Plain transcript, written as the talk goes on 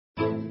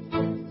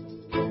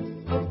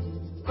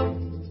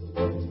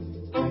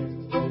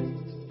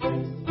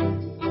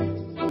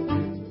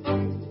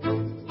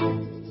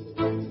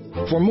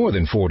For more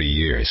than 40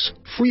 years,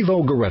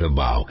 FRIWO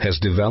Gerätebau has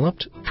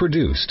developed,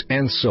 produced,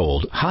 and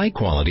sold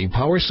high-quality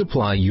power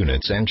supply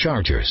units and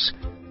chargers.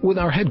 With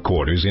our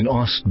headquarters in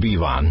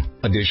Ostbivon,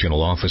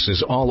 additional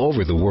offices all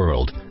over the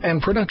world,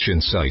 and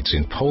production sites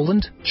in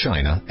Poland,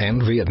 China,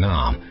 and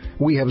Vietnam,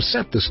 we have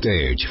set the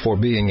stage for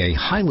being a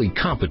highly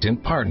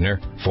competent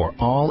partner for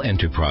all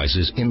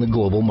enterprises in the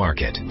global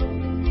market.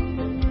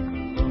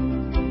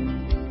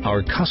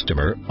 Our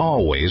customer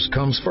always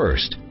comes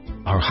first.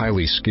 Our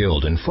highly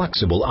skilled and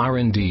flexible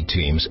R&D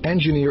teams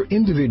engineer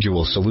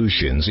individual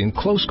solutions in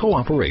close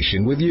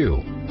cooperation with you.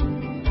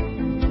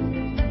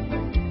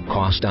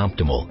 Cost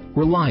optimal,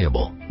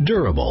 reliable,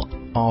 durable,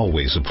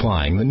 always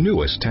applying the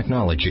newest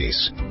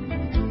technologies.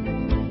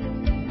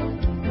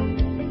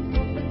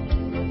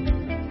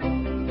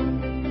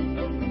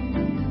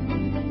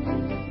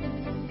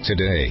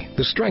 Today,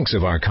 the strengths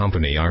of our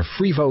company are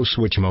FRIWO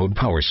switch mode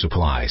power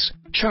supplies,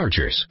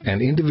 chargers,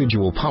 and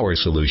individual power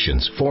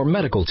solutions for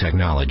medical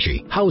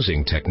technology,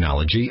 housing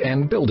technology,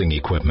 and building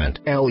equipment,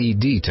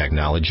 LED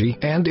technology,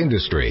 and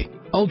industry.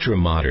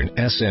 Ultra-modern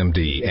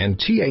SMD and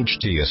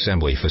THT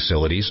assembly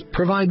facilities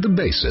provide the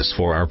basis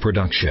for our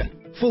production.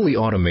 Fully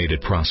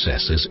automated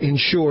processes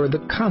ensure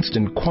the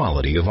constant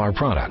quality of our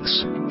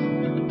products.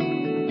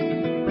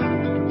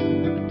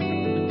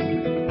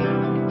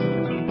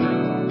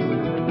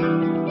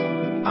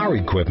 Our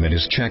equipment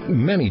is checked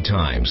many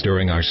times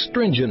during our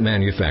stringent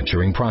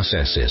manufacturing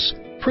processes.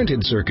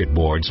 Printed circuit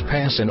boards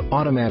pass an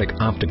automatic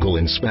optical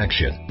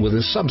inspection with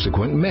a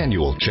subsequent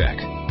manual check.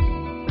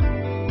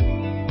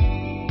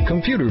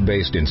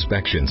 Computer-based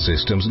inspection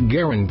systems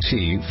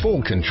guarantee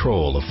full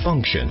control of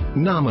function,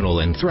 nominal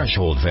and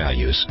threshold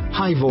values,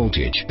 high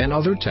voltage, and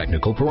other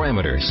technical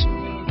parameters.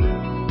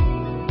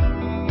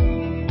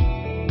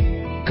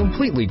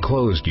 Completely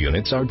closed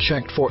units are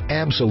checked for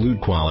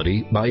absolute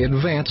quality by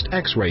advanced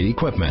X-ray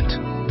equipment.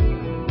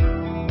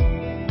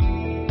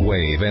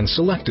 Wave and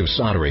selective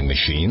soldering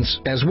machines,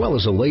 as well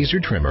as a laser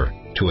trimmer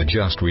to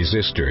adjust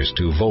resistors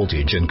to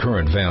voltage and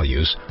current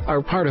values,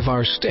 are part of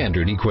our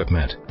standard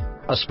equipment.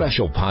 A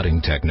special potting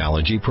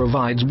technology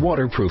provides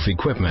waterproof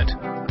equipment.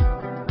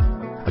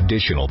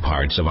 Additional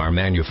parts of our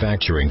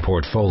manufacturing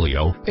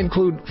portfolio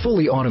include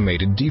fully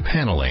automated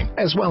depaneling,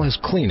 as well as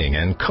cleaning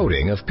and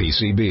coating of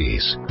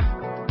PCBs.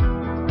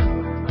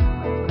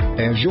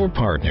 As your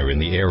partner in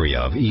the area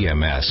of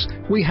EMS,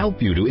 we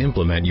help you to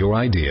implement your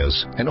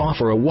ideas and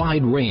offer a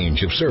wide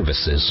range of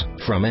services,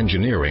 from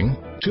engineering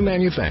to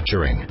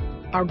manufacturing.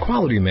 Our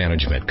quality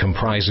management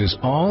comprises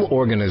all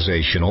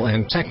organizational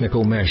and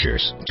technical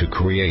measures to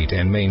create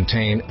and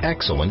maintain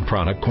excellent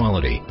product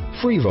quality.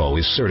 FRIWO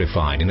is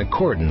certified in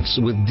accordance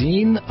with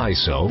DIN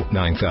ISO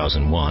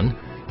 9001,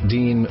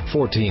 DIN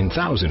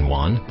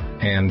 14001,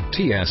 and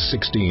TS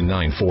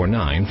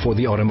 16949 for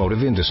the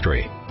automotive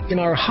industry. In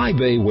our high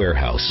bay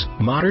warehouse,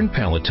 modern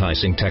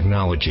palletizing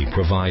technology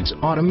provides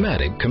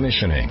automatic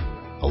commissioning.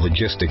 A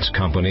logistics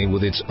company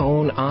with its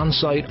own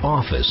on-site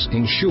office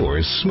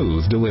ensures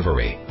smooth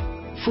delivery.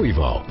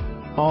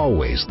 FRIWO,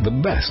 always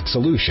the best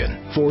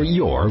solution for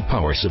your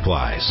power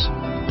supplies.